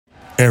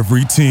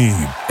Every team,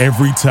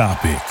 every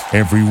topic,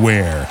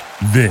 everywhere.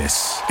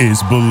 This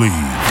is Believe.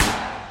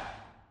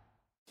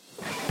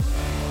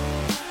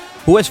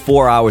 Who has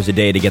 4 hours a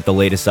day to get the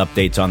latest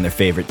updates on their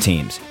favorite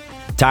teams?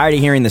 Tired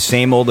of hearing the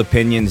same old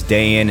opinions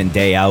day in and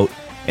day out,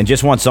 and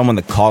just want someone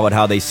to call it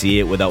how they see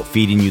it without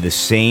feeding you the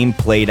same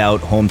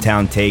played-out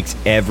hometown takes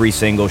every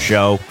single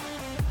show?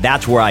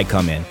 That's where I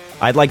come in.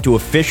 I'd like to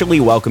officially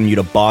welcome you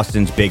to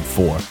Boston's Big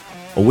Four,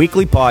 a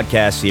weekly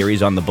podcast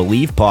series on the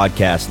Believe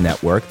Podcast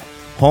Network,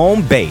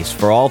 home base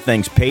for all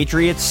things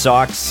Patriots,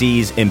 Sox,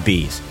 C's, and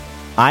B's.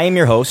 I am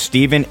your host,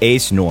 Stephen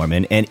Ace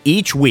Norman, and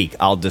each week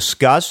I'll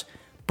discuss,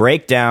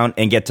 break down,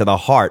 and get to the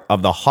heart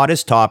of the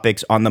hottest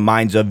topics on the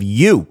minds of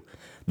you,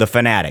 the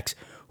fanatics,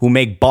 who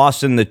make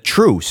Boston the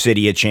true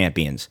city of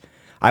champions.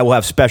 I will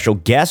have special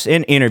guests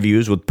and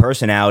interviews with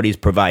personalities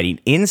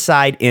providing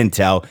inside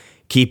intel,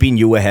 keeping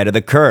you ahead of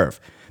the curve.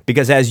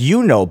 Because as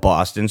you know,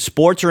 Boston,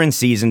 sports are in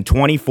season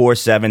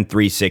 24/7,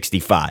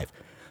 365.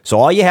 So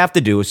all you have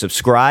to do is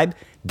subscribe,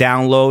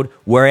 download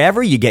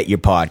wherever you get your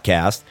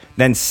podcast,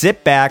 then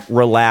sit back,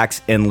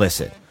 relax, and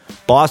listen.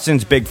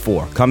 Boston's Big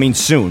Four, coming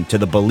soon to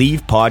the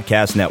Believe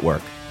Podcast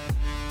Network.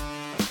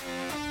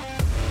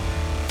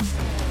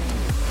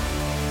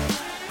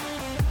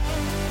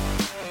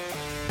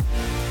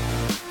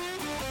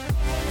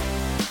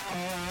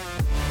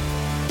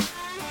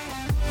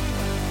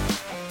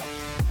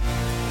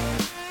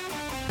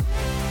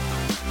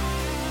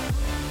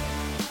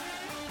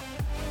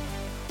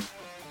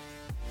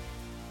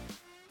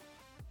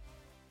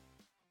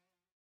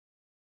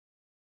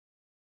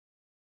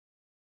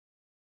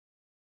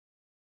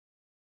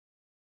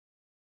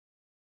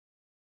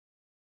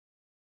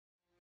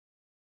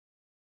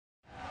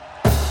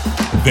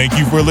 Thank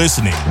you for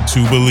listening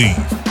to Believe.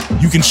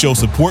 You can show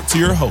support to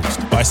your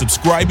host by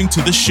subscribing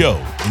to the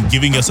show and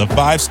giving us a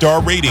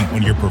 5-star rating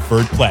on your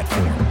preferred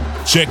platform.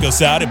 Check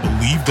us out at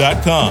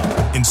Believe.com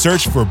and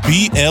search for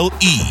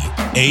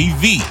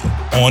BLEAV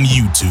on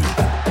YouTube.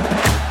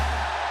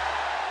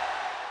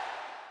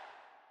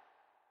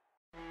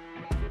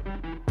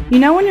 You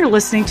know when you're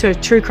listening to a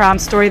true crime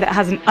story that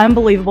has an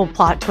unbelievable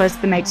plot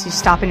twist that makes you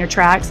stop in your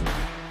tracks?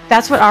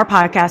 That's what our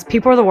podcast,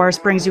 People Are the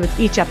Worst, brings you with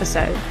each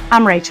episode.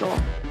 I'm Rachel.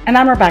 And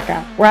I'm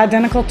Rebecca. We're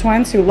identical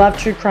twins who love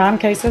true crime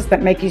cases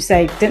that make you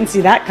say, didn't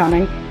see that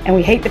coming, and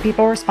we hate the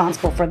people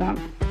responsible for them.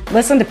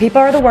 Listen to People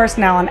Are the Worst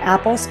now on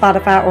Apple,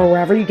 Spotify, or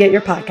wherever you get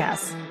your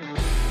podcasts.